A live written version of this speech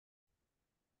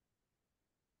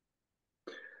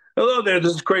Hello there,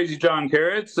 this is Crazy John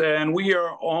Carrots, and we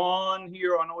are on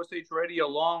here on OSH Radio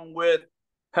along with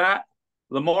Pat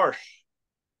LaMarche,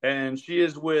 and she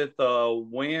is with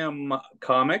Wham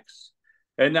Comics.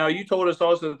 And now you told us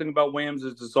also the thing about Wham's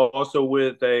is it's also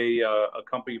with a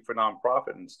company for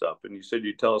nonprofit and stuff, and you said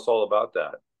you'd tell us all about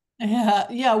that.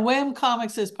 Yeah. Wham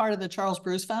Comics is part of the Charles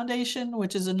Bruce Foundation,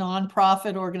 which is a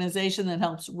nonprofit organization that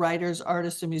helps writers,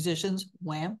 artists, and musicians.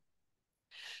 Wham.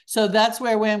 So that's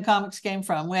where Wham Comics came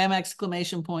from. Wham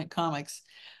exclamation point comics.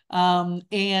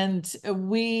 And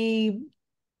we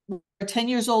are 10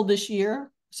 years old this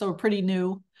year, so we're pretty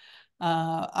new.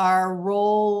 Our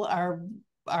role,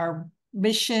 our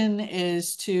mission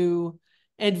is to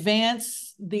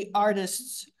advance the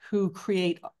artists who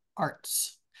create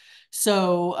arts.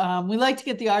 So we like to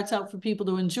get the arts out for people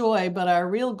to enjoy, but our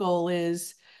real goal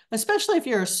is, especially if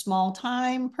you're a small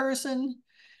time person,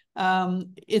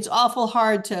 it's awful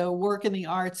hard to work in the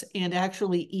arts and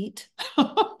actually eat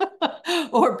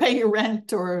or pay your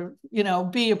rent or,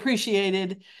 be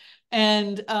appreciated.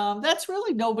 And that's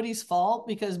really nobody's fault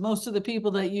because most of the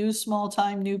people that use small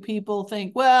time new people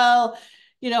think, well,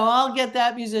 I'll get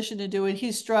that musician to do it.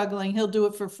 He's struggling. He'll do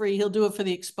it for free. He'll do it for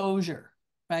the exposure,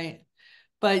 right?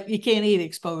 But you can't eat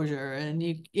exposure. And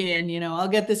I'll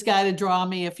get this guy to draw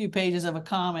me a few pages of a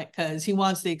comic because he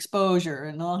wants the exposure,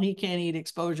 and well, he can't eat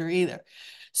exposure either.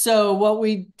 So what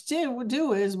we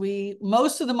do is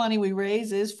most of the money we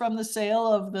raise is from the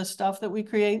sale of the stuff that we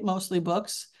create, mostly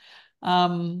books.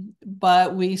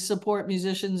 But we support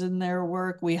musicians in their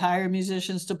work. We hire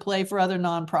musicians to play for other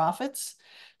nonprofits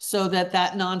so that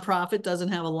nonprofit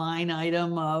doesn't have a line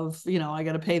item of, I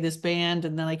got to pay this band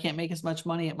and then I can't make as much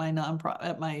money at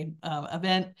my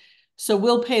event. So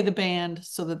we'll pay the band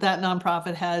so that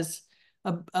nonprofit has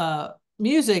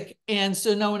music, and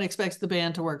so no one expects the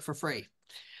band to work for free.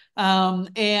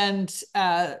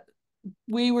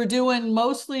 We were doing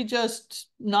mostly just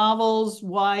novels,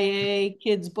 YA,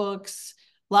 kids books,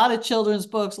 a lot of children's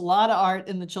books, a lot of art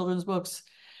in the children's books.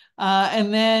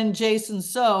 And then Jason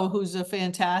So, who's a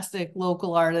fantastic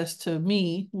local artist to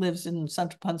me, lives in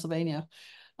central Pennsylvania.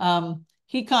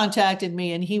 He contacted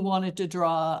me and he wanted to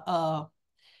draw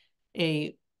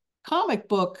a comic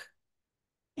book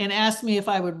and asked me if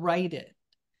I would write it.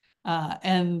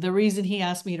 And the reason he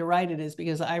asked me to write it is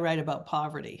because I write about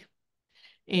poverty.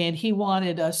 And he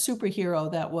wanted a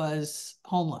superhero that was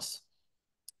homeless.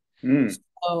 Mm.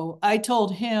 So I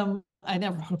told him I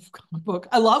never wrote a comic book.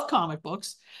 I love comic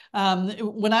books.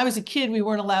 When I was a kid, we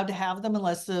weren't allowed to have them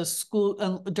unless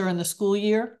during the school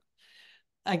year.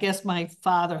 I guess my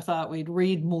father thought we'd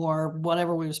read more,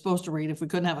 whatever we were supposed to read if we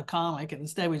couldn't have a comic, and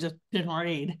instead we just didn't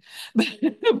read.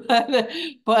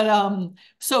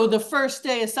 So the first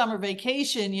day of summer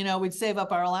vacation, we'd save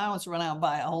up our allowance, run out and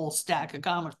buy a whole stack of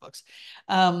comic books.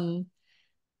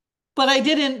 But I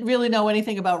didn't really know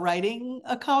anything about writing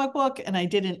a comic book, and I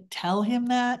didn't tell him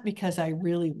that because I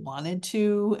really wanted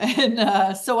to.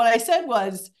 And so what I said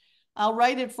was, I'll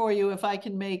write it for you if I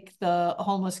can make the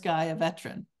homeless guy a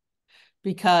veteran,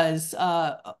 because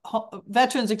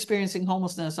veterans experiencing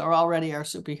homelessness are already our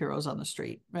superheroes on the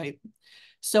street, right?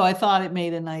 So I thought it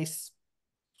made a nice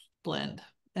blend.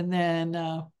 And then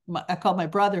I called my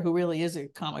brother, who really is a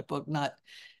comic book nut,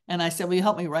 and I said, will you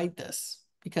help me write this?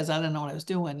 Because I didn't know what I was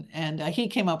doing. And he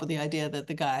came up with the idea that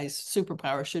the guy's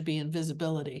superpower should be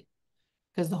invisibility,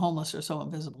 because the homeless are so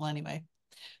invisible anyway.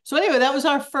 So anyway, that was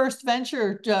our first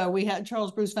venture. We had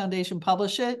Charles Bruce Foundation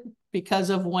publish it because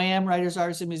of Wham, Writers,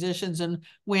 Artists, and Musicians, and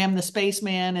Wham the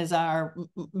Spaceman is our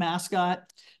mascot.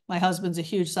 My husband's a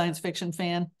huge science fiction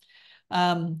fan.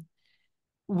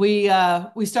 We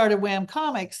started Wham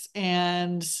Comics,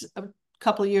 and a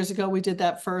couple of years ago we did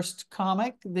that first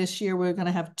comic. This year we're going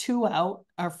to have 2 out.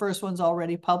 Our first one's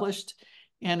already published,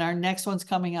 and our next one's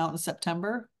coming out in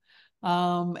September.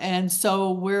 And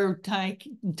so we're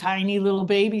tiny little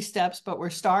baby steps, but we're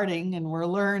starting and we're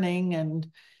learning.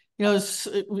 And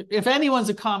if anyone's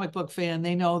a comic book fan,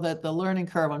 they know that the learning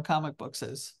curve on comic books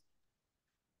is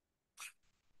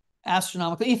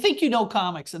astronomical. You think you know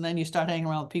comics, and then you start hanging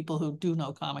around with people who do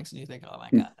know comics, and you think, oh my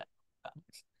God,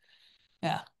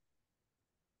 yeah.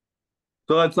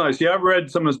 So that's nice. Yeah, I've read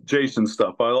some of Jason's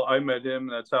stuff. I met him.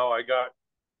 That's how I got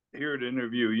here to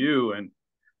interview you. And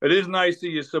it is nice that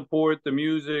you support the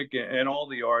music and all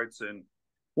the arts. And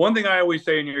one thing I always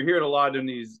say, and you hear it a lot in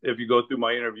these, if you go through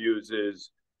my interviews, is,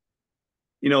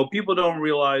 people don't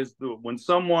realize that when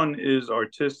someone is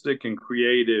artistic and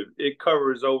creative, it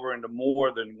covers over into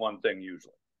more than one thing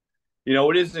usually.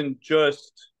 It isn't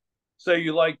just, say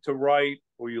you like to write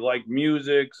or you like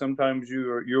music. Sometimes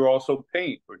you're also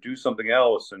paint or do something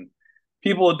else. And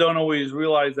people don't always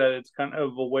realize that it's kind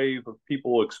of a way of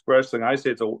people expressing. I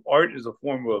say art is a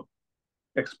form of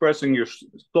expressing your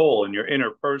soul and your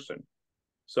inner person.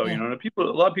 So, Yeah. a lot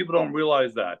of people don't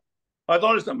realize that. I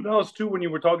thought of something else too when you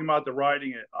were talking about the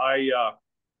writing.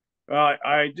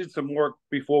 I did some work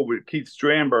before with Keith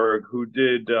Strandberg, who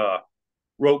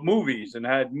wrote movies and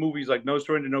had movies like No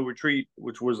Surrender, No Retreat,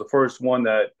 which was the first one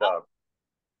that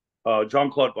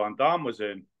Jean-Claude Van Damme was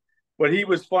in. But he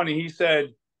was funny. He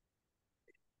said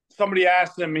somebody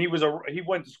asked him. He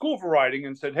went to school for writing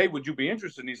and said, "Hey, would you be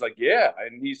interested?" And he's like, "Yeah."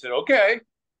 And he said, "Okay,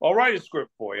 I'll write a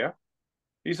script for you."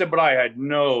 He said, "But I had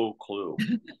no clue."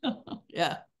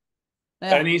 Yeah.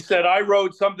 And Yeah. he said, "I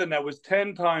wrote something that was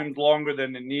 10 times longer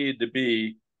than it needed to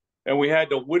be. And we had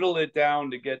to whittle it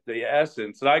down to get the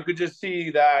essence." And I could just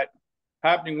see that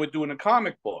happening with doing a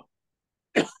comic book.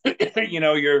 you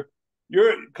know, you're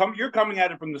coming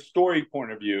at it from the story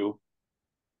point of view,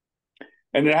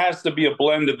 and it has to be a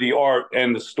blend of the art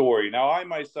and the story. Now, I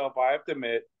have to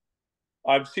admit,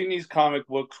 I've seen these comic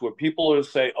books where people will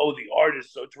say, "Oh, the art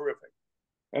is so terrific,"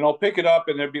 and I'll pick it up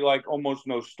and there'd be like almost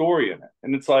no story in it,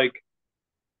 and it's like,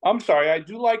 I'm sorry, I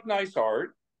do like nice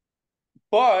art,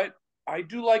 but I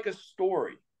do like a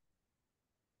story.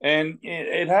 And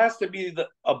it has to be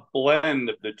a blend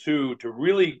of the two to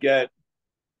really get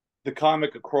the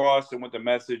comic across and what the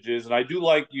message is. And I do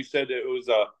like you said it was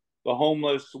the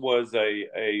homeless was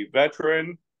a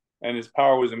veteran and his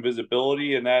power was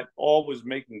invisibility, and that all was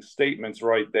making statements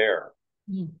right there.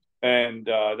 Mm. And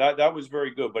that was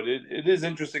very good. But it is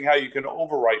interesting how you can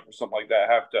overwrite for something like that,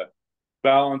 have to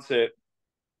balance it.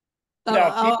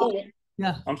 Now, people,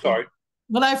 Yeah. I'm sorry.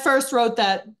 When I first wrote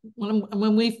that,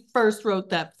 when we first wrote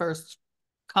that first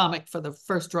comic for the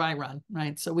first dry run,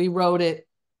 right? So we wrote it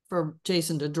for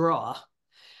Jason to draw.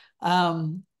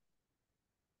 Um,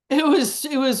 it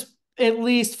was at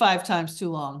least 5 times too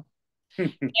long.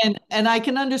 And I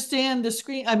can understand the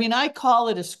screen. I mean, I call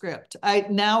it a script. I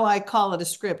call it a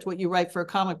script. What you write for a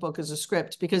comic book is a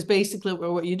script, because basically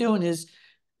what you're doing is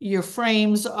your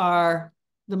frames are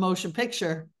the motion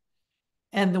picture,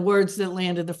 and the words that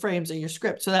land in the frames are your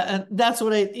script. So that's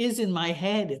what it is in my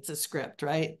head. It's a script,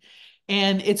 right?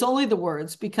 And it's only the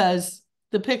words because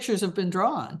the pictures have been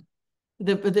drawn.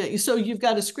 So you've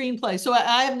got a screenplay. So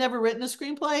I have never written a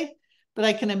screenplay, but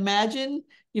I can imagine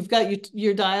you've got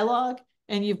your dialogue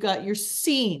and you've got your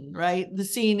scene, right? The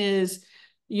scene is,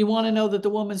 you want to know that the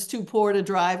woman's too poor to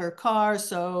drive her car.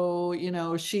 So,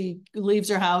 she leaves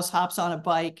her house, hops on a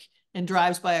bike, and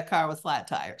drives by a car with flat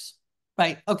tires.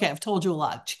 Right. Okay. I've told you a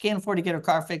lot. She can't afford to get her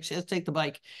car fixed. She has to take the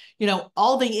bike.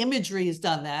 All the imagery has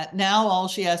done that. Now all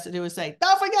she has to do is say,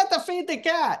 "Don't forget to feed the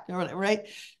cat," or whatever, right?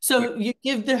 So you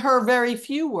give her very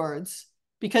few words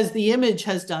because the image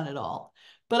has done it all.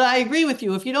 But I agree with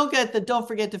you. If you don't get the "don't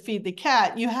forget to feed the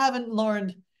cat," you haven't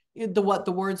learned what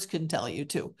the words can tell you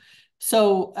too.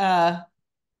 So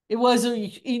it was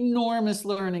an enormous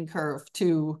learning curve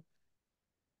to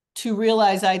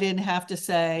realize I didn't have to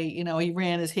say, he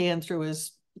ran his hand through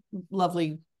his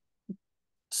lovely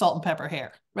salt and pepper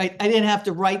hair, right? I didn't have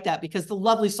to write that because the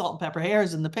lovely salt and pepper hair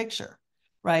is in the picture,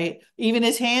 right? Even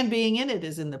his hand being in it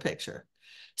is in the picture.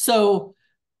 So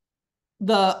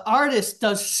the artist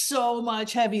does so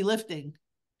much heavy lifting.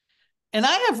 And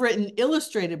I have written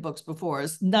illustrated books before.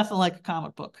 It's nothing like a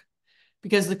comic book,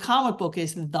 because the comic book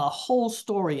is the whole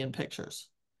story in pictures,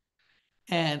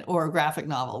 or a graphic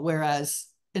novel, whereas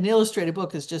an illustrated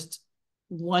book is just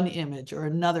one image or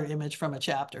another image from a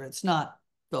chapter. It's not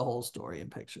the whole story in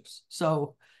pictures.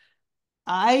 So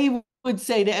I would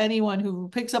say to anyone who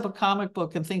picks up a comic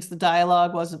book and thinks the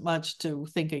dialogue wasn't much, to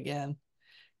think again,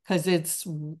 because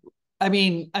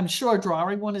I'm sure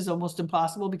drawing one is almost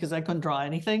impossible because I couldn't draw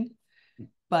anything,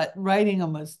 but writing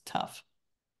them was tough.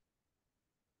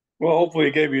 Well, hopefully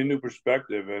it gave you a new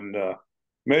perspective, and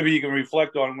maybe you can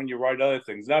reflect on when you write other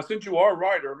things. Now, since you are a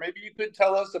writer, maybe you could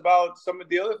tell us about some of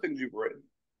the other things you've written.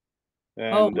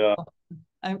 Oh,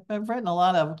 And I've written a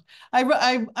lot of.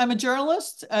 I'm a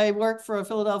journalist. I work for a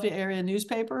Philadelphia area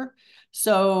newspaper.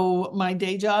 So my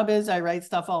day job is I write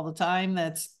stuff all the time.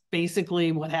 That's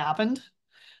basically what happened.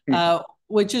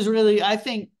 Which is really, I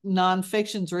think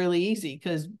nonfiction's really easy,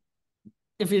 because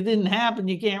if it didn't happen,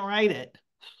 you can't write it.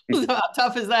 So how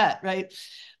tough is that, right?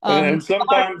 and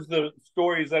sometimes the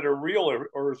stories that are real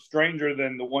are stranger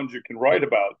than the ones you can write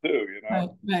about too, you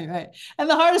know? Right. And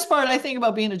the hardest part, I think,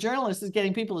 about being a journalist is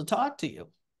getting people to talk to you,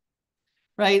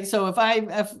 right? So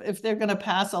if they're going to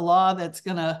pass a law that's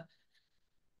going to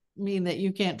mean that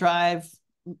you can't drive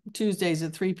Tuesdays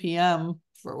at 3 p.m.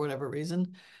 for whatever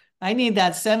reason, I need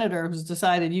that senator who's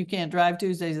decided you can't drive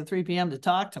Tuesdays at 3 p.m. to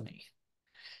talk to me.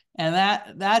 And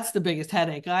that's the biggest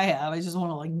headache I have. I just want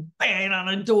to like bang on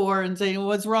a door and say,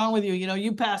 what's wrong with you? You know,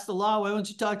 you passed the law. Why don't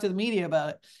you talk to the media about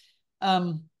it?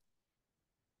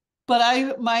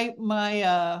 But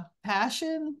my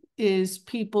passion is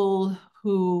people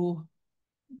who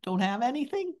don't have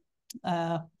anything.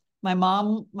 My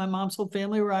mom's whole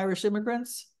family were Irish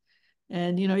immigrants.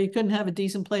 And, you know, you couldn't have a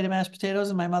decent plate of mashed potatoes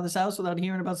in my mother's house without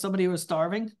hearing about somebody who was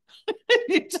starving.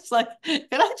 You're just like, can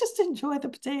I just enjoy the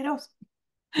potatoes?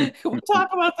 We'll talk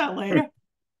about that later.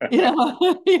 You know,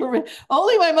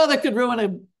 only my mother could ruin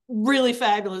a really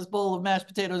fabulous bowl of mashed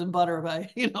potatoes and butter by,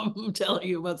 you know, telling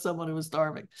you about someone who was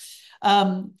starving.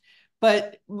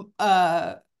 But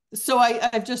so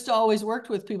I've just always worked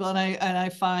with people, and I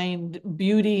find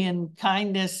beauty and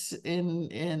kindness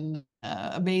in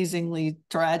amazingly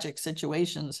tragic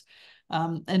situations.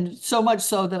 And so much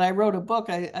so that I wrote a book.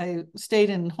 I stayed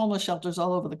in homeless shelters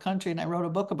all over the country, and I wrote a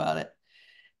book about it.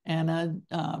 And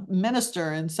a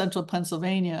minister in central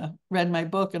Pennsylvania read my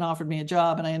book and offered me a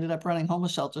job, and I ended up running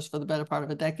homeless shelters for the better part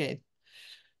of a decade.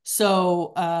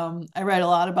 So I write a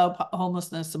lot about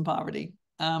homelessness and poverty,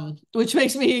 which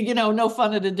makes me, you know, no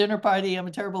fun at a dinner party. I'm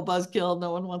a terrible buzzkill.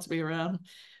 No one wants me around.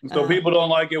 So people don't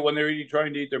like it when they're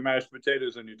trying to eat their mashed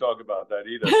potatoes and you talk about that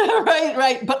either.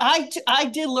 Right. But I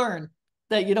did learn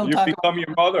that you don't you talk become about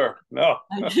your mother. No.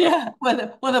 Yeah, when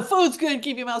the food's good,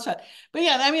 keep your mouth shut. But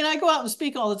yeah, I mean, I go out and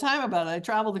speak all the time about it. I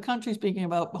travel the country speaking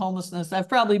about homelessness. I've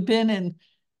probably been in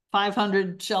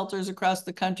 500 shelters across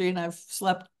the country, and I've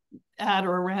slept at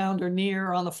or around or near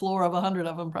or on the floor of 100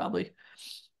 of them probably.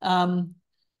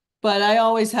 But I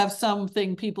always have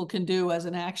something people can do as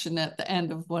an action at the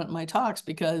end of one of my talks,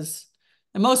 because,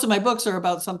 and most of my books are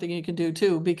about something you can do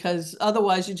too, because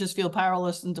otherwise you just feel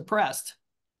powerless and depressed.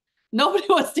 Nobody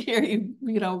wants to hear you,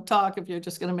 you know, talk if you're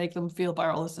just going to make them feel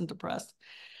powerless and depressed.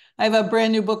 I have a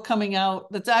brand new book coming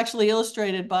out that's actually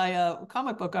illustrated by a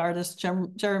comic book artist,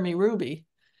 Jeremy Ruby.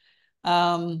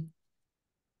 And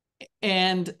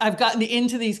I've gotten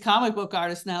into these comic book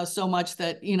artists now so much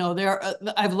that, you know,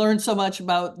 I've learned so much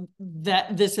about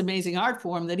this amazing art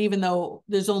form that even though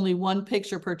there's only one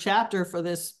picture per chapter for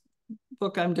this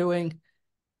book I'm doing,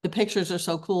 the pictures are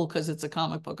so cool because it's a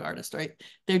comic book artist, right?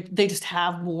 They just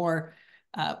have more,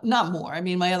 not more. I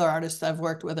mean, my other artists I've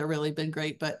worked with have really been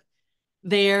great, but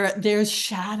there's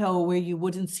shadow where you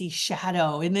wouldn't see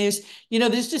shadow. And there's, you know,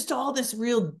 there's just all this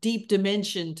real deep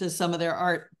dimension to some of their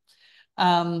art.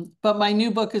 But my new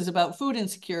book is about food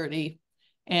insecurity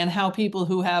and how people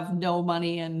who have no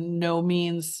money and no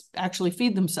means actually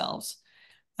feed themselves.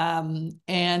 And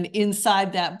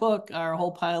inside that book are a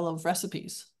whole pile of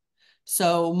recipes.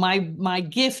 So my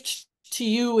gift to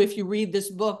you, if you read this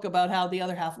book about how the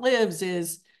other half lives,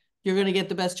 is you're going to get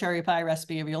the best cherry pie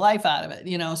recipe of your life out of it.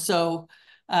 You know, so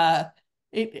I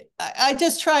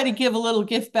just try to give a little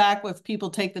gift back if people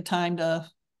take the time to,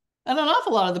 and an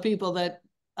awful lot of the people that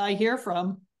I hear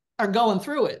from are going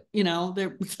through it. You know, they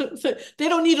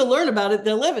don't need to learn about it;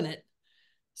 they're living it.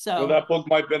 So, well, that book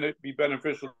might be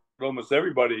beneficial to almost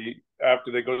everybody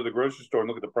after they go to the grocery store and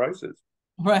look at the prices.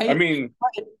 right? I mean,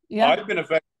 right. Yeah. I've been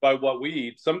affected by what we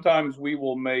eat. Sometimes we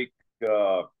will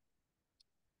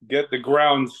get the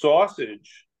ground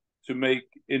sausage to make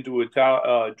into a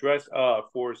dress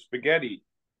for spaghetti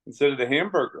instead of the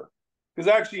hamburger, because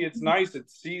actually it's nice,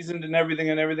 it's seasoned and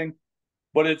everything,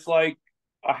 but it's like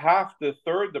a half to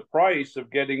third the price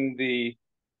of getting the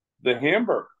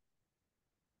hamburger.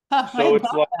 So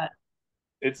it's like that.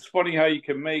 it's funny how you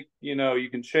can make, you know, you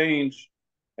can change,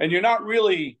 and you're not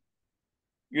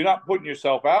putting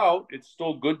yourself out. It's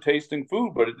still good tasting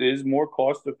food, but it is more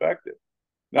cost effective.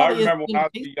 Now, I Probably remember when I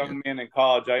was a young man in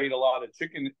college, I ate a lot of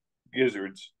chicken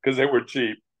gizzards because they were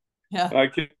cheap. Yeah. And I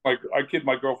kid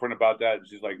my girlfriend about that, and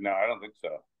she's like, "No, I don't think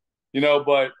so." You know,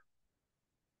 but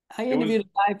I interviewed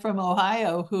a guy from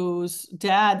Ohio whose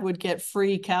dad would get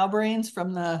free cow brains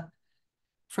from the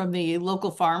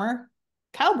local farmer,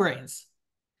 cow brains.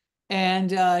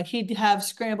 And he'd have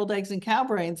scrambled eggs and cow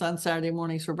brains on Saturday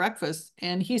mornings for breakfast.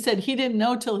 And he said he didn't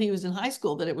know till he was in high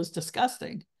school that it was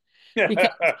disgusting, because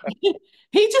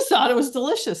he just thought it was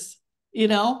delicious, you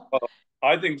know?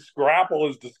 I think scrapple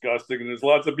is disgusting, and there's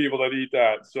lots of people that eat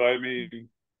that. So, I mean,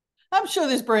 I'm sure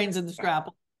there's brains in the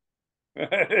scrapple.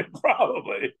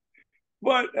 probably.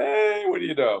 But hey, what do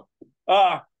you know?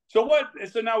 So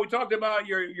now we talked about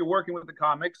you're working with the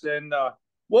comics, and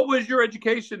what was your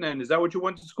education then? Is that what you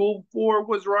went to school for?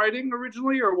 Was writing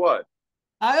originally, or what?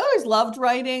 I always loved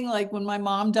writing. Like when my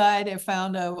mom died,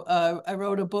 I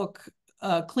wrote a book,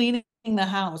 cleaning the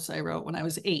house. I wrote when I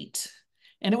was 8,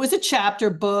 and it was a chapter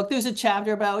book. There was a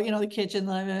chapter about, you know, the kitchen,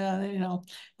 you know,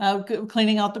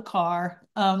 cleaning out the car.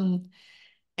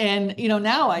 And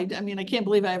now I mean, I can't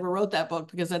believe I ever wrote that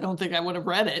book because I don't think I would have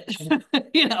read it.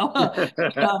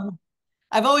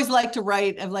 I've always liked to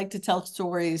write. I've liked to tell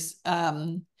stories.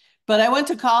 But I went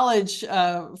to college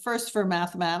first for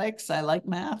mathematics. I like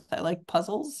math. I like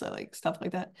puzzles. I like stuff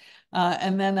like that.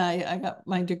 And then I got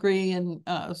my degree in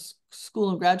school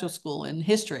and graduate school in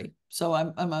history. So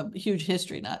I'm a huge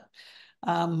history nut.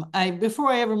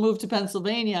 Before I ever moved to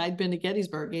Pennsylvania, I'd been to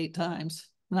Gettysburg 8 times.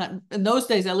 In those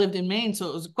days, I lived in Maine, so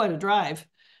it was quite a drive.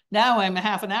 Now I'm a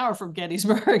half an hour from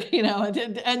Gettysburg.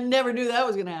 I never knew that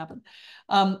was going to happen.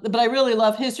 But I really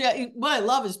love history. What I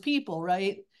love is people,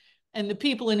 right? And the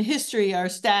people in history are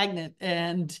stagnant,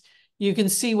 and you can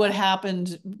see what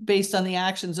happened based on the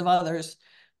actions of others,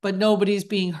 but nobody's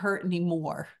being hurt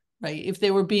anymore, right? If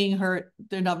they were being hurt,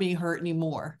 they're not being hurt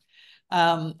anymore.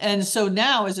 And so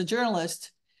now as a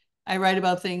journalist, I write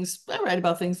about things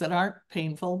that aren't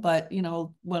painful, but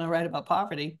when I write about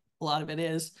poverty, a lot of it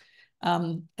is.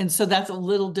 And so that's a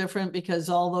little different because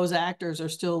all those actors are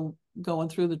still going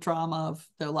through the trauma of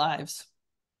their lives.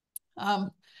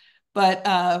 But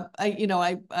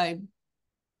I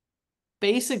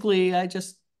basically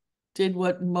just did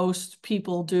what most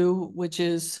people do, which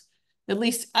is, at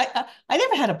least I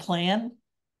never had a plan.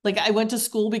 Like, I went to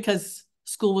school because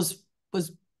school was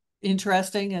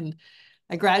interesting, and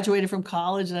I graduated from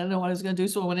college and I didn't know what I was going to do,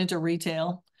 so I went into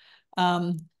retail.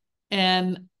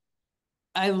 And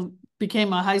I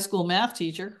became a high school math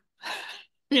teacher,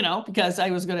 because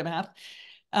I was good at math.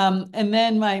 And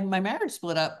then my marriage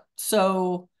split up.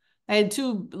 So I had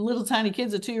 2 little tiny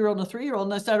kids, a 2-year-old and a 3-year-old,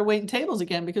 and I started waiting tables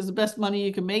again because the best money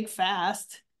you can make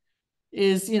fast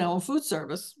is, food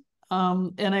service.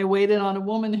 And I waited on a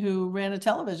woman who ran a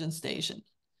television station.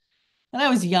 And I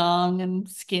was young and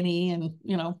skinny and,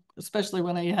 especially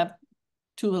when I have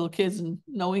 2 little kids and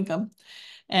no income.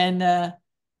 And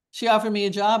she offered me a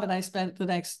job, and I spent the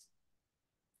next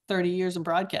 30 years in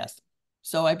broadcast.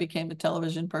 So I became a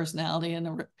television personality,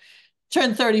 and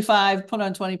turned 35, put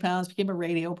on 20 pounds, became a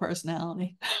radio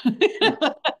personality.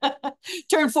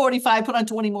 Turned 45, put on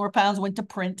 20 more pounds, went to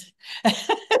print.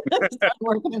 Started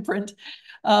working in print.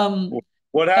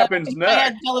 What happens I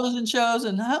had next? television shows,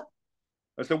 and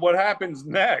I said, what happens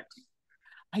next?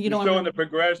 You're showing the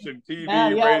progression: TV, yeah.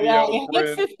 radio, I hit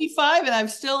print. 55, and I'm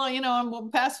still,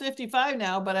 I'm past 55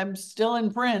 now, but I'm still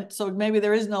in print. So maybe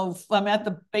there is no, I'm at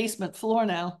the basement floor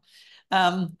now.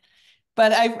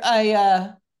 But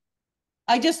I've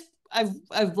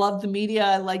loved the media.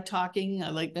 I like talking.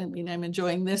 I'm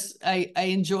enjoying this. I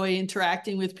enjoy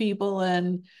interacting with people,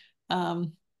 and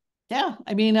yeah,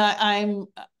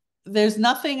 there's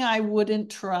nothing I wouldn't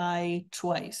try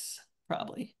twice,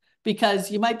 probably,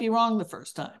 because you might be wrong the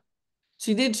first time.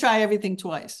 So you did try everything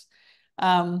twice.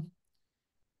 But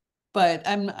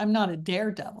I'm not a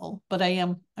daredevil, but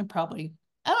I'm probably,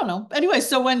 I don't know. Anyway,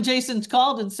 so when Jason's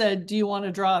called and said, "Do you want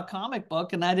to draw a comic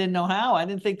book?" and I didn't know how, I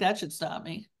didn't think that should stop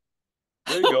me.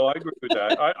 There you go. I agree with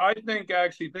that. I think,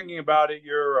 actually, thinking about it,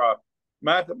 your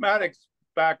mathematics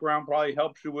background probably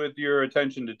helps you with your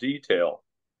attention to detail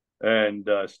and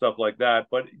stuff like that.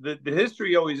 But the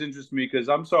history always interests me because,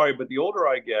 I'm sorry, but the older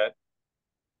I get,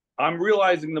 I'm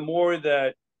realizing the more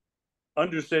that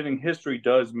understanding history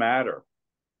does matter.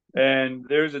 And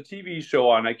there's a TV show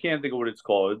on, I can't think of what it's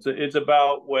called. It's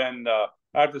about when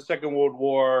after the Second World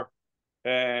War,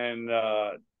 and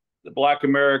the Black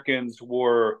Americans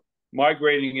were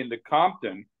migrating into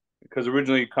Compton, because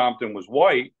originally Compton was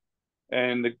white,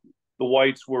 and the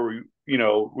whites were,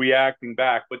 reacting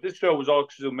back. But this show was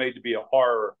also made to be a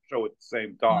horror show at the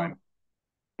same time.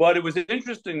 But it was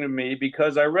interesting to me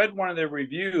because I read one of their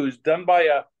reviews done by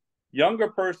a younger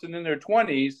person in their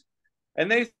 20s, and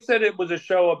they said it was a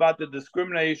show about the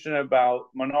discrimination about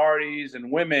minorities and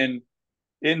women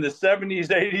in the 70s,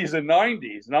 80s, and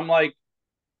 90s. And I'm like,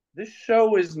 this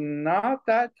show is not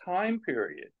that time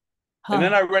period. And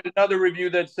then I read another review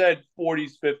that said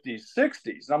 40s, 50s,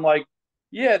 60s. And I'm like,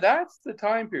 yeah, that's the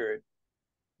time period.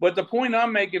 But the point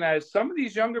I'm making is, some of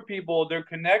these younger people, their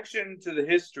connection to the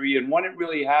history and when it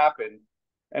really happened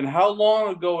and how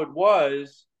long ago it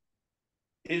was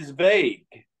is vague.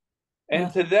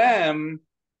 And to them,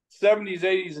 70s,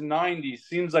 80s, and 90s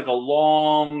seems like a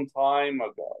long time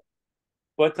ago.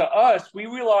 But to us, we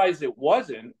realize it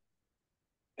wasn't.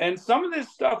 And some of this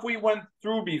stuff we went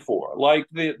through before, like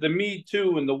the Me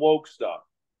Too and the woke stuff.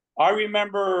 I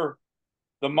remember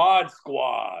the Mod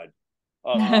Squad,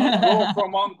 Girl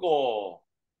from Uncle,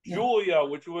 Julia,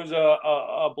 which was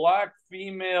a black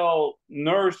female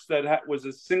nurse that was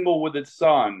a single with its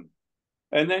son.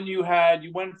 And then you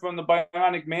went from the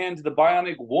Bionic Man to the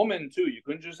Bionic Woman too. You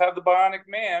couldn't just have the Bionic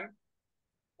Man.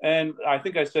 And I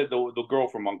think I said the girl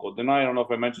from Uncle. Then I don't know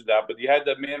if I mentioned that, but you had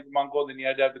the man from Uncle, then you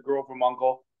had to have the girl from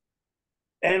Uncle.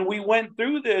 And we went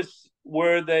through this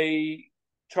where they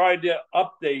tried to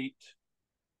update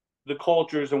the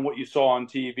cultures and what you saw on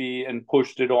TV and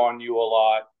pushed it on you a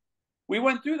lot. We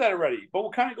went through that already, but we're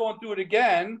kind of going through it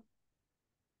again.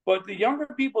 But the younger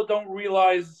people don't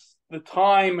realize the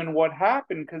time and what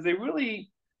happened because they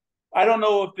really, I don't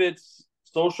know if it's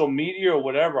social media or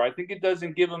whatever. I think it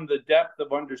doesn't give them the depth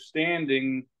of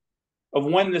understanding of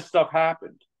when this stuff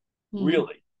happened, Mm-hmm.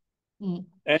 really.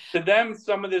 And to them,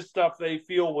 some of this stuff they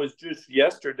feel was just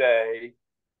yesterday,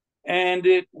 and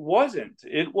it wasn't.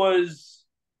 It was,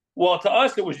 well, to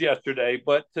us it was yesterday,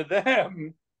 but to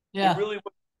them, it Yeah. really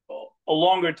was a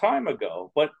longer time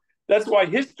ago. But that's why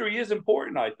history is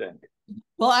important, I think.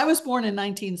 Well, I was born in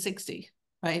 1960,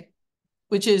 right?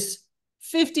 Which is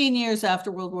 15 years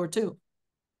after World War II.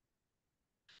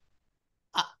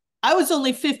 I was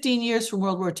only 15 years from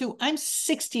World War II. I'm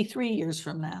 63 years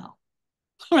from now,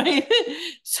 right?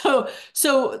 So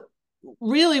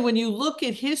really, when you look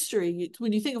at history,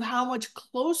 when you think of how much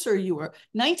closer you were,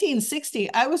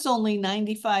 1960, I was only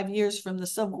 95 years from the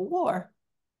Civil War,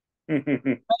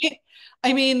 right?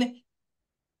 I mean,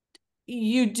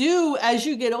 you do, as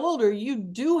you get older, you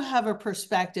do have a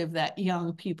perspective that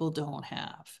young people don't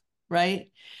have,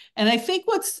 right? And I think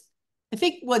what's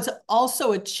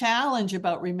also a challenge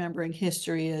about remembering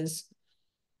history is,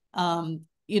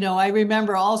 I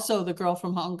remember also the girl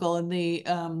from Uncle and the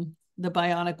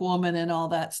Bionic Woman and all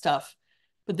that stuff.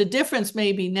 But the difference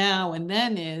maybe now and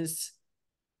then is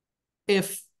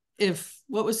if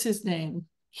what was his name?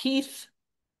 Heath,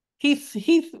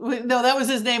 no, that was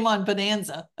his name on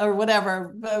Bonanza or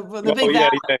whatever. The Oh Big yeah,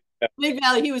 Valley, yeah, yeah. Big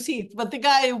Valley, he was Heath. But the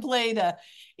guy who played,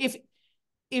 if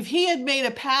if he had made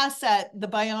a pass at the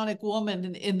Bionic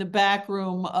Woman in the back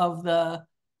room of the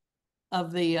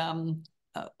of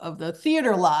the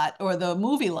theater lot or the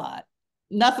movie lot,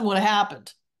 nothing would have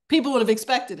happened. People would have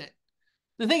expected it.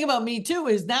 The thing about Me Too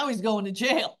is now he's going to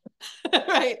jail,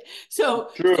 right?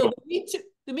 So True.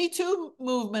 the Me Too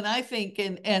movement, I think,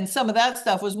 and some of that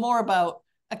stuff was more about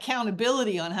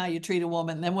accountability on how you treat a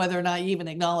woman than whether or not you even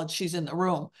acknowledge she's in the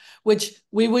room, which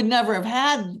we would never have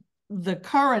had the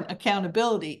current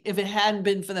accountability if it hadn't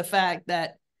been for the fact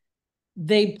that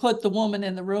they put the woman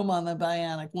in the room on the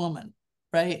Bionic Woman,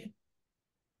 right?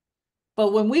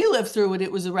 But when we lived through it,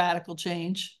 it was a radical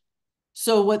change.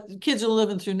 So what kids are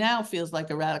living through now feels like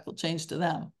a radical change to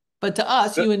them. But to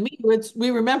us, you and me,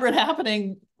 we remember it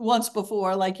happening once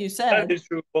before, like you That said. is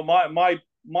true. But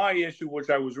my issue, which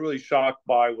I was really shocked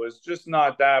by, was just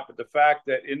not that, but the fact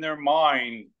that in their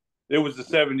mind it was the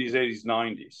 70s, 80s,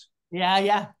 90s. Yeah,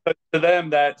 yeah. But to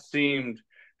them, that seemed.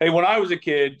 Hey, when I was a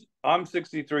kid, I'm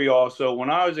 63 also. When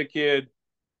I was a kid,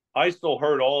 I still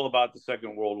heard all about the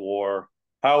Second World War,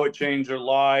 how it changed their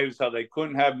lives, how they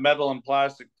couldn't have metal and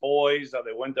plastic toys, how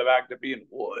they went back to being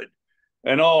wood.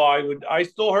 And oh, I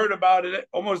still heard about it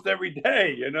almost every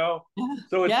day, you know? Yeah,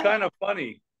 So it's yeah, kind of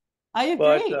funny. I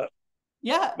But agree.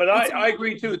 Yeah, but it's I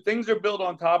agree too. Things are built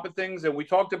on top of things. And we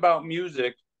talked about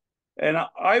music. And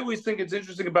I always think it's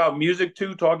interesting about music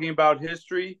too, talking about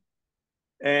history.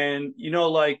 And,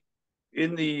 like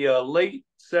in the late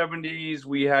 70s,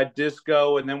 we had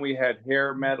disco and then we had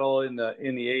hair metal in the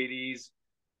 80s.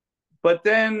 But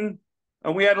then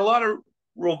and we had a lot of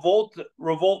revolt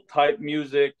type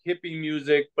music, hippie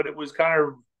music, but it was kind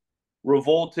of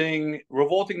revolting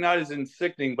not as in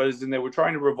sickening, but as in they were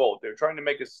trying to revolt. They were trying to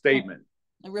make a statement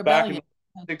a back in rebellion.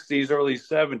 the 60s, early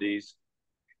 70s.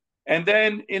 And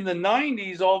then in the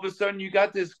 90s, all of a sudden you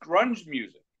got this grunge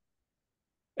music.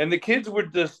 And the kids were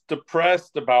just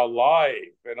depressed about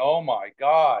life. And oh my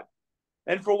God.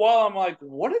 And for a while I'm like,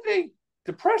 what are they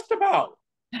depressed about?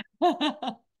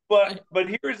 But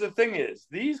here's the thing is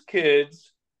these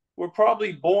kids were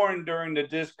probably born during the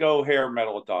disco hair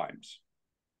metal times.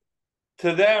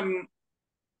 To them,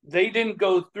 they didn't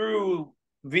go through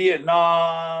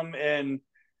Vietnam and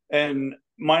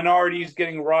minorities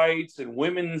getting rights and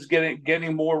women's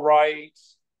getting more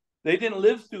rights. They didn't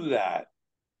live through that.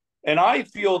 And I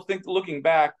think looking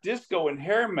back, disco and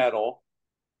hair metal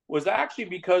was actually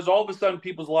because all of a sudden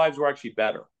people's lives were actually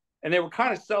better. And they were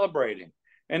kind of celebrating.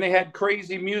 And they had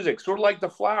crazy music, sort of like the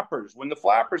Flappers, when the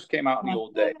Flappers came out in the Yeah,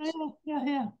 old yeah, days. yeah,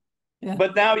 yeah, yeah.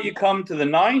 But now you come to the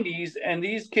 90s, and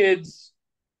these kids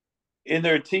in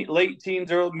their late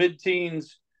teens, early mid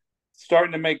teens,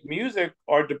 starting to make music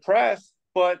are depressed,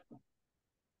 but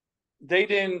they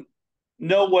didn't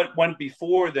know what went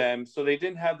before them. So they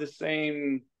didn't have the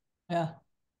same. Yeah.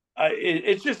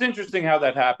 It's just interesting how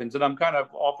that happens. And I'm kind of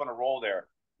off on a roll there.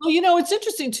 Well, you know, it's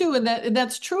interesting too, and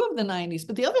that's true of the 90s.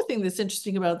 But the other thing that's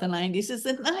interesting about the 90s is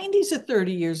the 90s are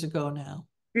 30 years ago now,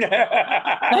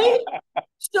 right?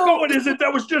 No, So, it isn't.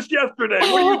 That was just yesterday.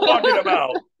 What are you talking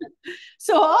about?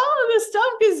 so all of this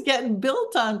stuff is getting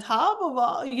built on top of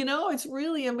all, you know, it's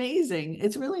really amazing.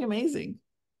 It's really amazing.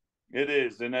 It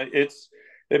is, and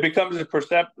it becomes a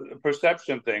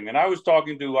perception thing. And I still have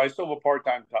a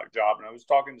part-time job, and I was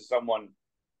talking to someone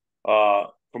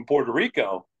from Puerto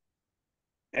Rico,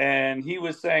 and he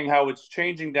was saying how it's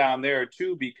changing down there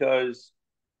too, because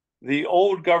the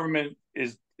old government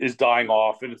is dying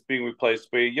off and it's being replaced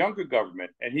by a younger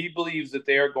government, and he believes that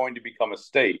they are going to become a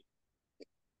state.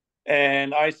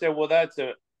 And I said, well,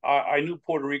 I knew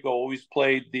Puerto Rico always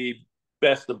played the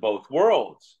best of both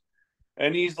worlds.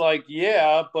 And he's like,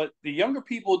 yeah, but the younger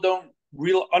people don't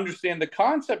real understand the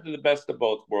concept of the best of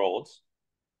both worlds,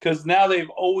 because now they've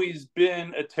always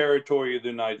been a territory of the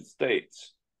United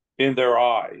States in their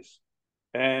eyes.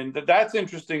 And that's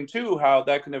interesting too, how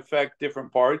that can affect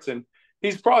different parts. And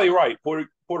he's probably right. Puerto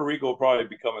Rico will probably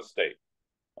become a state.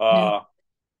 Yeah. Uh,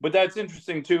 but that's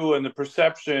interesting too, and the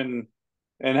perception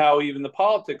and how even the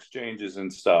politics changes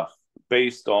and stuff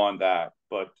based on that.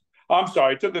 But I'm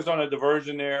sorry, I took us on a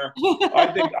diversion there.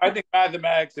 I think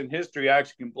mathematics and history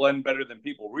actually can blend better than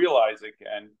people realize it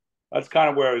can. That's kind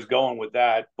of where I was going with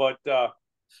that. But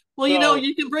Well, you know, so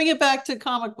you can bring it back to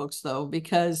comic books though,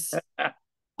 because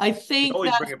I you think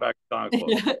always bring it back to comic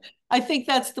books. I think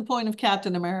that's the point of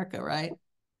Captain America, right?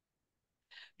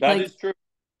 That Like is true.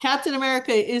 Captain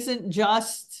America isn't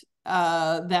just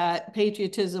that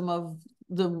patriotism of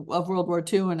World War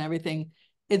II and everything.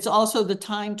 It's also the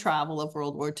time travel of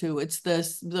World War II. It's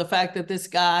the fact that this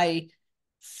guy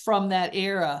from that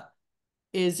era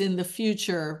is in the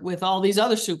future with all these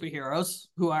other superheroes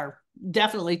who are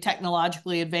definitely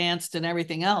technologically advanced and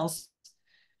everything else.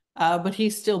 But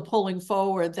he's still pulling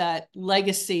forward that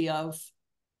legacy of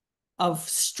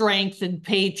strength and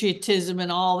patriotism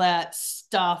and all that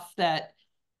stuff that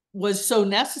was so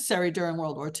necessary during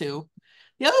World War II.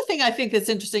 The other thing I think that's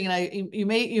interesting, and you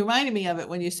reminded me of it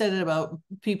when you said it about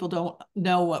people don't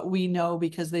know what we know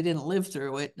because they didn't live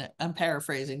through it. I'm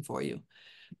paraphrasing for you,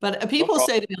 but No people problem.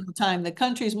 say to me all the time, the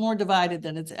country's more divided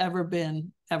than it's ever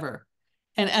been, ever.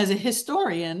 And as a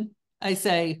historian, I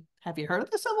say, have you heard of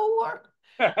the Civil War?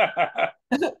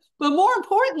 But more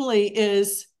importantly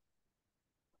is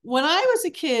when I was a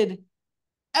kid,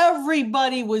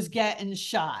 everybody was getting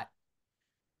shot.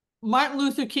 Martin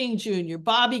Luther King Jr.,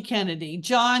 Bobby Kennedy,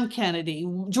 John Kennedy,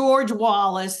 George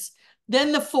Wallace.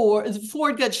 Then Ford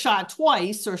got shot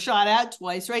twice or shot at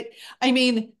twice, right? I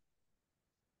mean,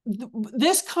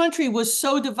 this country was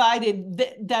so divided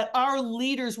that our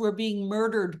leaders were being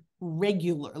murdered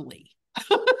regularly,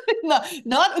 not That's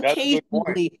a good point.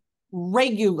 occasionally,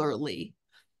 regularly.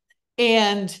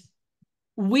 And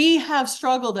we have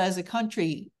struggled as a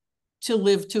country to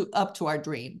live up to our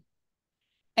dream.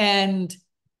 And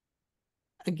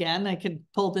again, I could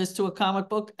pull this to a comic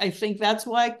book. I think that's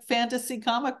why fantasy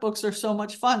comic books are so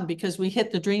much fun, because we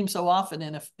hit the dream so often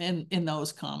in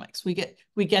those comics. We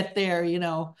get there, you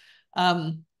know.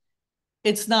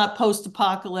 It's not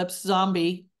post-apocalypse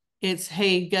zombie. It's,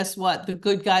 hey, guess what? The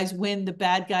good guys win, the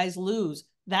bad guys lose.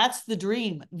 That's the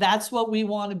dream. That's what we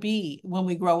want to be when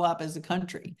we grow up as a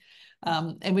country.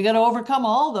 And we got to overcome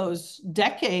all those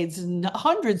decades and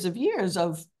hundreds of years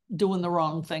of doing the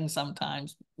wrong thing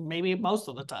sometimes, maybe most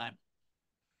of the time.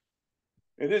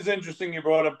 It is interesting you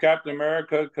brought up Captain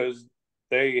America, because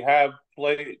they have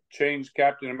changed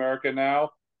Captain America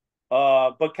now.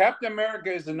 But Captain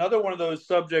America is another one of those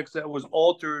subjects that was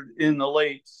altered in the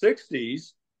late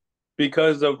 60s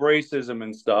because of racism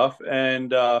and stuff.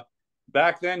 And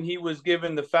back then, he was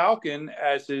given the Falcon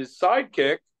as his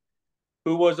sidekick,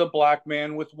 who was a black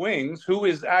man with wings, who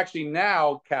is actually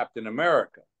now Captain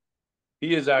America.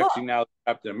 He is actually now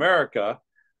Captain America.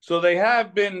 So they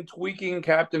have been tweaking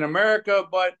Captain America,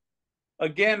 but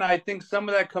again, I think some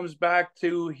of that comes back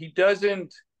to he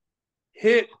doesn't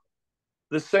hit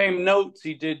the same notes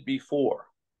he did before.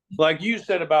 Like you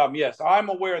said about him, yes, I'm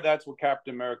aware that's what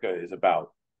Captain America is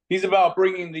about. He's about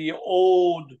bringing the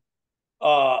old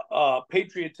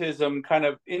patriotism kind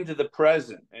of into the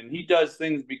present, and he does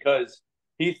things because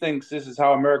he thinks this is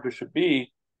how America should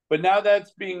be. But now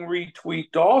that's being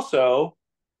retweaked also.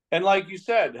 And like you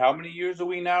said, how many years are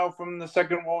we now from the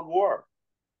Second World War?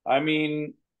 I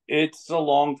mean, it's a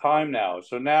long time now.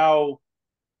 So now,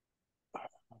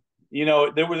 you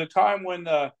know, there was a time when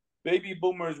the baby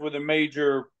boomers were the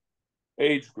major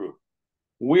age group.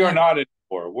 We are Yeah. not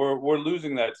anymore. We're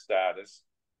losing that status.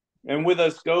 And with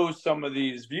us goes some of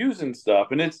these views and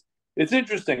stuff. And It's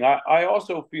interesting. I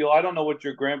also feel, I don't know what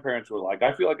your grandparents were like.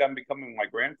 I feel like I'm becoming my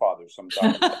grandfather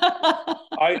sometimes.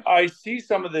 I see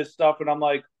some of this stuff and I'm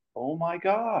like, oh my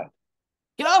God.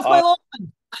 Get off my Uh,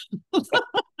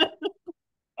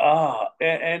 lawn.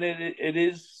 and it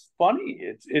is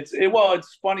funny. Well,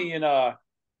 it's funny in I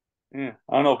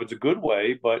don't know if it's a good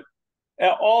way, but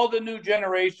all the new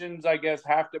generations, I guess,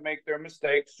 have to make their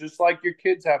mistakes, just like your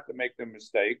kids have to make their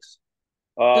mistakes.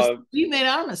 Just Uh, we made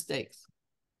our mistakes.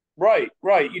 right,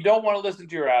 right. You don't want to listen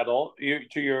to your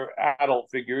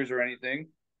adult figures or anything.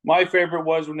 My favorite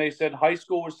was when they said high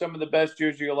school was some of the best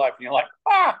years of your life, and you're like,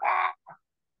 ah, ah.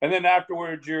 And then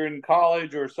afterwards, you're in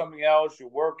college or something else, you're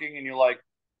working, and you're like,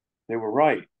 they were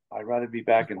right. I'd rather be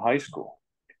back in high school.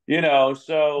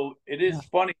 So it is Yeah.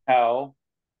 funny how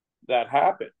that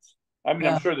happens. I mean,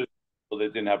 I'm Yeah. sure there's people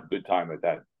that didn't have a good time at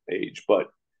that age,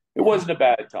 but it Yeah. wasn't a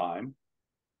bad time.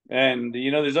 And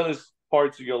there's other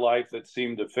parts of your life that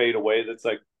seem to fade away. That's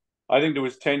like, I think there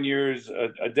was 10 years,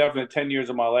 a definite 10 years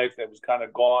of my life that was kind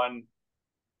of gone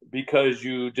because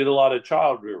you did a lot of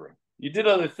child rearing. You did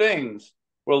other things,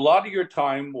 but a lot of your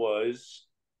time was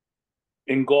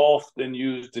engulfed and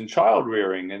used in child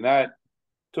rearing, and that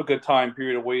took a time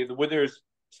period away. Where there's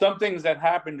some things that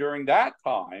happened during that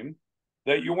time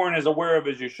that you weren't as aware of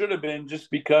as you should have been, just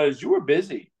because you were And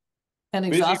busy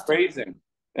exhausted. raising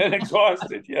and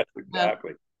exhausted. Yes, Yeah.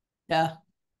 exactly. Yeah.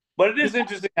 But it is Yeah.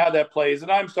 interesting how that plays.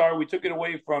 And I'm sorry we took it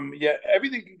away from. Yeah,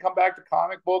 everything can come back to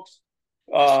comic books.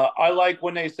 I like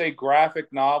when they say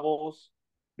graphic novels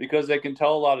because they can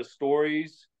tell a lot of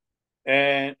stories,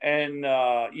 and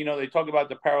they talk about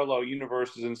the parallel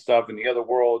universes and stuff in the other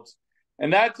worlds,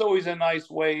 and that's always a nice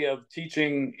way of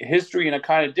teaching history in a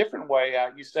kind of different way.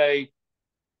 You say,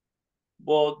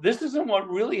 well, this isn't what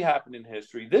really happened in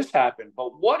history. This happened,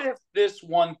 but what if this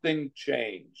one thing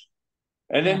changed?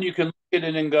 And Yeah. then you can look at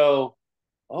it and go,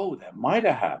 oh, that might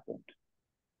have happened.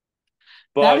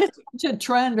 That is But such a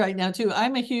trend right now too.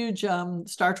 I'm a huge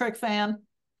Star Trek fan,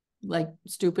 like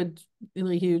stupid,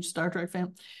 really huge Star Trek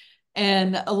fan.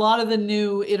 And a lot of the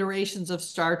new iterations of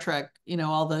Star Trek,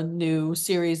 all the new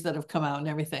series that have come out and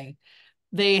everything,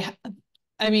 they,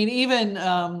 I mean,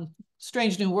 even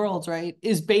Strange New Worlds, right,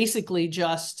 is basically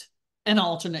just an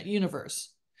alternate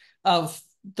universe of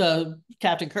the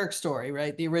Captain Kirk story,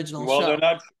 right? The original well, they're show.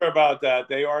 not sure about that.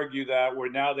 They argue that where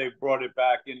now they've brought it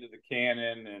back into the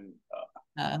canon and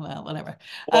Well, whatever.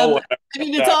 well, I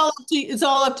mean, whatever. it's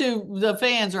all up to the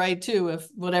fans, right? Too, if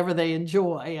whatever they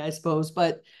enjoy, I suppose.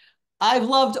 But I've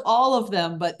loved all of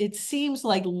them. But it seems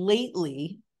like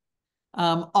lately,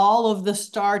 all of the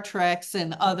Star Treks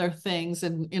and other things,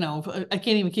 and I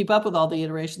can't even keep up with all the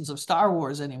iterations of Star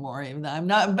Wars anymore. Even though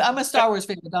I'm a Star Wars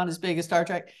fan, but not as big as Star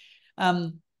Trek.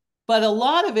 Um, but a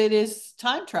lot of it is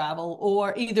time travel,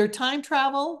 or either time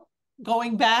travel,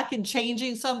 going back and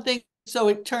changing something so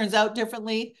it turns out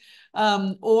differently,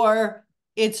 or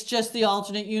it's just the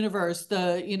alternate universe.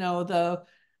 The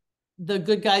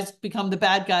good guys become the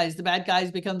bad guys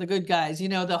become the good guys.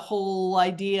 The whole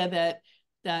idea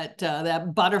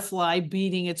that butterfly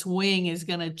beating its wing is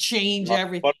going to change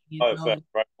everything. Butterfly effect,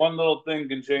 right? One little thing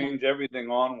can Yeah. change everything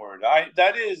onward. I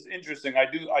That is interesting. I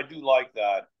do like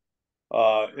that.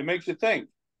 It makes you think,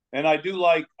 and I do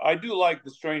like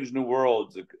the Strange New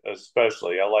Worlds,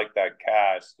 especially. I like that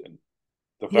cast and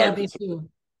the Yeah, fact me that too.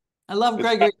 I love it's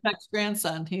Gregory Peck's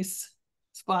grandson. He's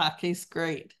Spock. He's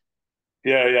great.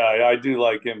 yeah, yeah, I do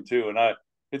like him too. And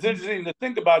it's interesting to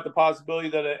think about the possibility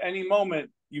that at any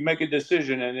moment you make a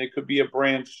decision and it could be a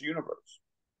branched universe,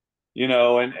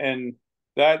 and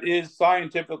that is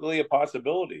scientifically a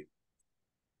possibility.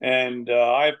 And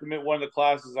I have to admit, one of the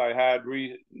classes I had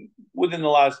within the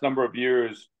last number of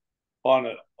years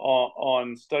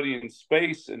on studying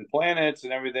space and planets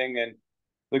and everything, and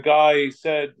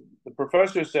the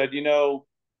professor said,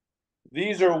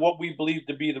 these are what we believe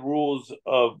to be the rules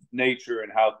of nature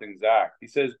and how things act. He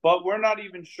says, but we're not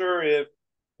even sure if,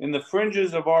 in the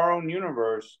fringes of our own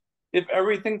universe, if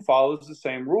everything follows the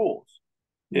same rules.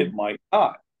 It might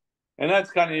not. And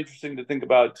that's kind of interesting to think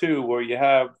about too, where you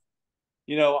have,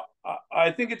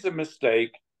 I think it's a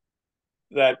mistake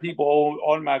that people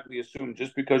automatically assume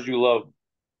just because you love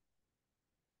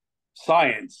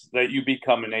science that you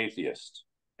become an atheist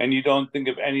and you don't think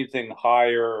of anything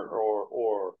higher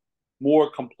or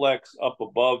more complex up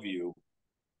above you.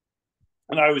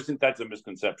 And I always think that's a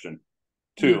misconception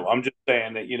Yeah. too. I'm just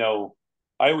saying that,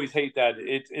 I always hate that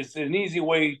it's an easy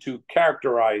way to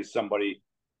characterize somebody,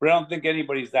 but I don't think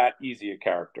anybody's that easy a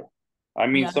character. I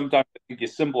mean, Yeah. sometimes I think you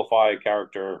simplify a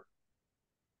character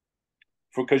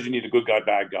because you need a good guy,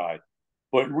 bad guy.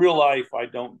 But in real life, I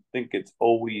don't think it's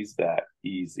always that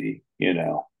easy.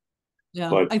 Yeah.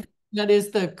 But That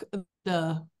is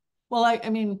well, I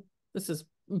mean, this is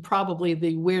probably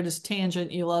the weirdest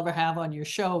tangent you'll ever have on your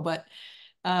show, but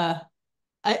uh,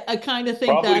 I kind of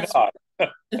think Probably that's not.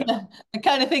 I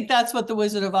kind of think that's what the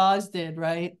Wizard of Oz did,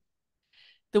 right?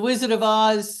 The Wizard of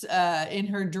Oz, in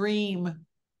her dream,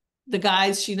 the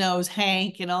guys she knows,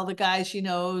 Hank, and all the guys she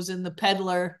knows, and the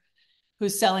peddler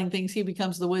who's selling things, he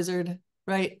becomes the wizard,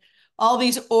 right? All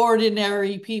these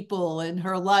ordinary people in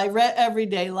her life,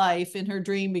 everyday life, in her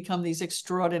dream, become these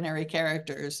extraordinary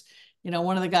characters. You know,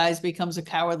 one of the guys becomes a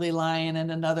cowardly lion,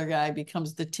 and another guy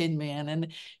becomes the Tin Man, and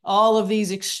all of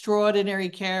these extraordinary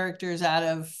characters out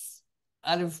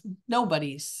of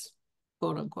nobodies,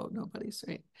 quote unquote nobodies,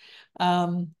 right?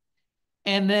 Um,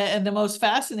 and the most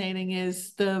fascinating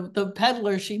is the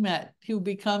peddler she met, who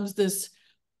becomes this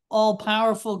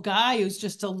all-powerful guy who's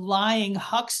just a lying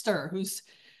huckster, who's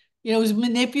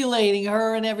manipulating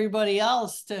her and everybody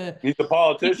else to He's a keep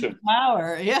politician.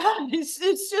 power. Yeah,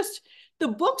 it's just, the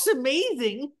book's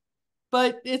amazing,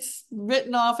 but it's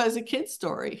written off as a kid's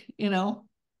story. I'm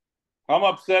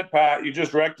upset, Pat. You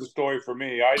just wrecked the story for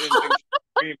me. I didn't think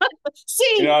she,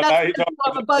 See, that's now you talk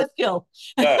off a buzzkill.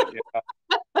 that.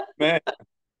 Yeah. Man,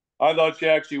 I thought she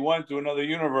actually went to another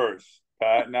universe,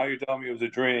 Pat. Now you're telling me it was a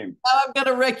dream. Now I'm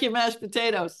gonna wreck your mashed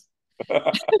potatoes.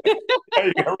 Yeah,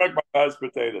 you got wrecked my mashed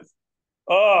potatoes.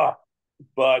 Oh,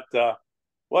 but well,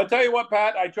 I'll tell you what,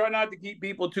 Pat, I try not to keep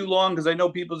people too long because I know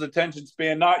people's attention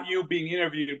span, not you being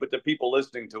interviewed, but the people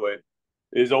listening to it,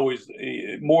 is always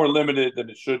more limited than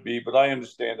it should be. But I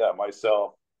understand that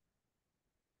myself.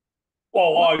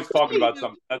 Well, Well, I was talking appreciate about you.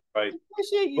 something. That's right.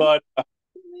 Appreciate you But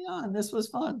putting me on. This was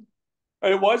fun.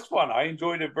 it was fun. I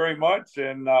enjoyed it very much.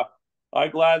 And I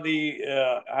gladly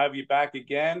have you back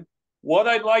again. What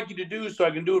I'd like you to do, so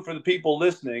I can do it for the people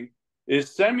listening,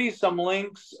 is send me some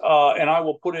links, and I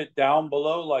will put it down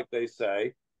below, like they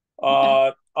say,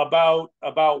 Okay.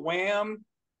 about Wham,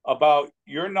 about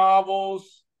your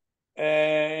novels,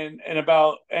 and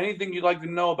about anything you'd like to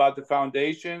know about the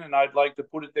foundation. And I'd like to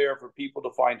put it there for people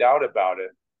to find out about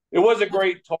it. It was a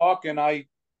great talk, and I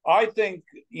think,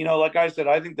 like I said,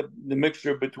 I think the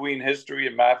mixture between history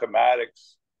and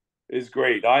mathematics is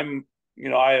great. I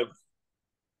have a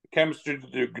chemistry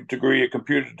degree, a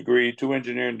computer degree, two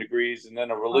engineering degrees, and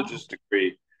then a Wow. religious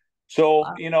degree. So,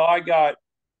 Wow.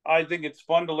 I think it's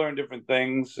fun to learn different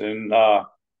things. And,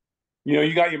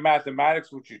 you got your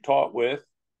mathematics, which you taught with,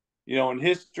 in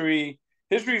history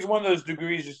is one of those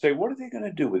degrees you say, what are they going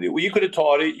to do with it? Well, you could have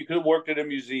taught it. You could have worked at a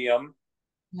museum,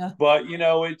 Yeah. but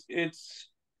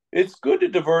it's good to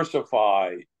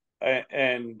diversify,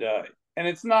 and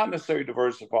it's not necessarily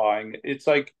diversifying. It's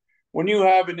like when you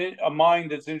have a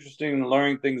mind that's interested in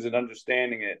learning things and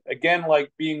understanding it. Again,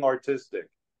 like being artistic,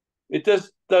 it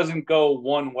just doesn't go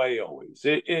one way always.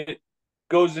 It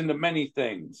goes into many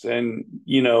things, and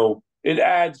it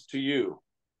adds to you.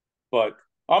 But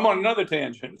I'm on another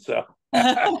tangent, so.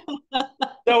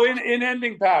 So in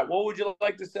ending, Pat, what would you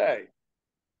like to say?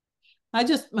 I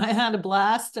had a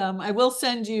blast. I will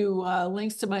send you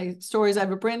links to my stories. I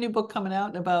have a brand new book coming out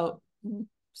in about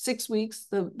 6 weeks.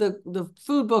 The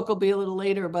food book will be a little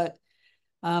later, but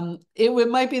it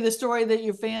might be the story that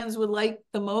your fans would like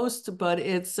the most. But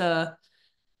it's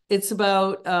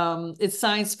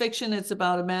science fiction. It's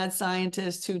about a mad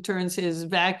scientist who turns his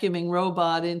vacuuming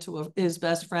robot into his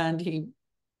best friend. He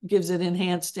gives it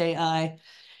enhanced AI,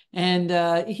 and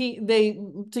they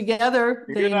together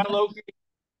You hear they that, invent. Loki?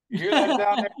 You hear that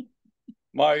down there?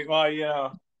 My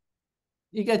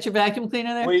You got your vacuum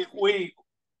cleaner there?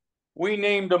 we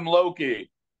named him Loki.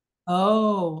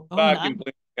 Oh, nice. Vacuum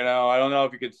cleaner. I don't know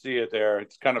if you could see it there.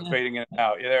 It's kind of Yeah, fading in and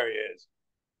out. Yeah, there he is.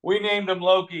 We named him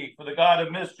Loki for the god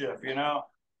of mischief.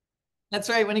 that's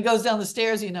right. When he goes down the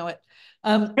stairs, you know it.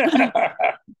 Um,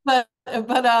 but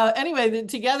anyway,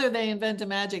 together they invent a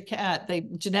magic cat. They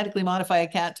genetically modify a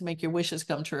cat to make your wishes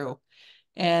come true,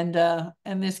 and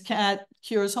this cat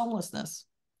cures homelessness.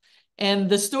 And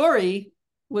the story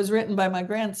was written by my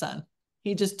grandson.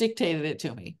 He just dictated it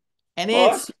to me, and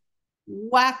Well, it's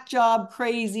whack job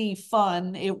crazy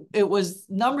fun. It was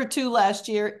number 2 last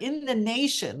year in the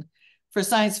nation for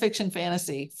science fiction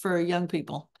fantasy for young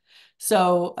people.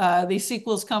 So the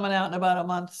sequel's coming out in about a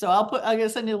month. So I'm gonna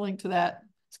send you a link to that.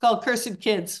 It's called Cursed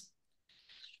Kids.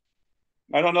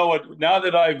 I don't know what. Now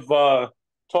that I've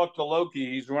talked to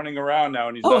Loki, he's running around now,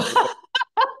 and he's not supposed.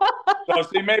 Oh, So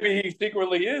see, maybe he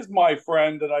secretly is my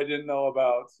friend that I didn't know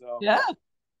about. So. yeah,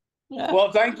 yeah.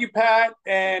 Well, thank you, Pat,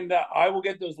 and I will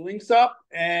get those links up,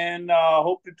 and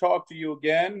hope to talk to you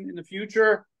again in the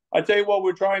future. I tell you what,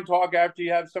 we'll try and talk after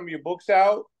you have some of your books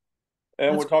out,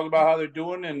 and That's we'll talk about how they're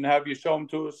doing, and have you show them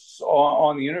to us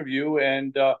on the interview.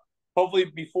 And hopefully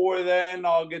before then,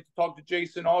 I'll get to talk to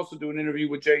Jason, also do an interview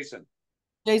with Jason.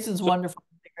 Jason's So, wonderful.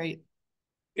 Great.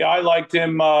 yeah, I liked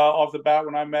him off the bat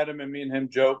when I met him, and me and him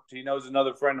joked. He knows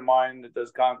another friend of mine that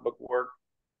does comic book work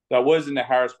that was in the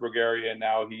Harrisburg area, and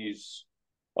now he's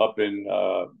up in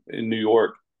New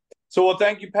York. So, well,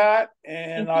 thank you, Pat,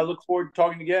 and I look forward to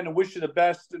talking again. And wish you the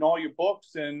best in all your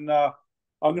books. And I'm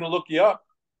going to look you up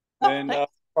Oh, and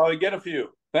probably get a few.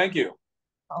 Thank you.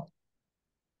 thanks.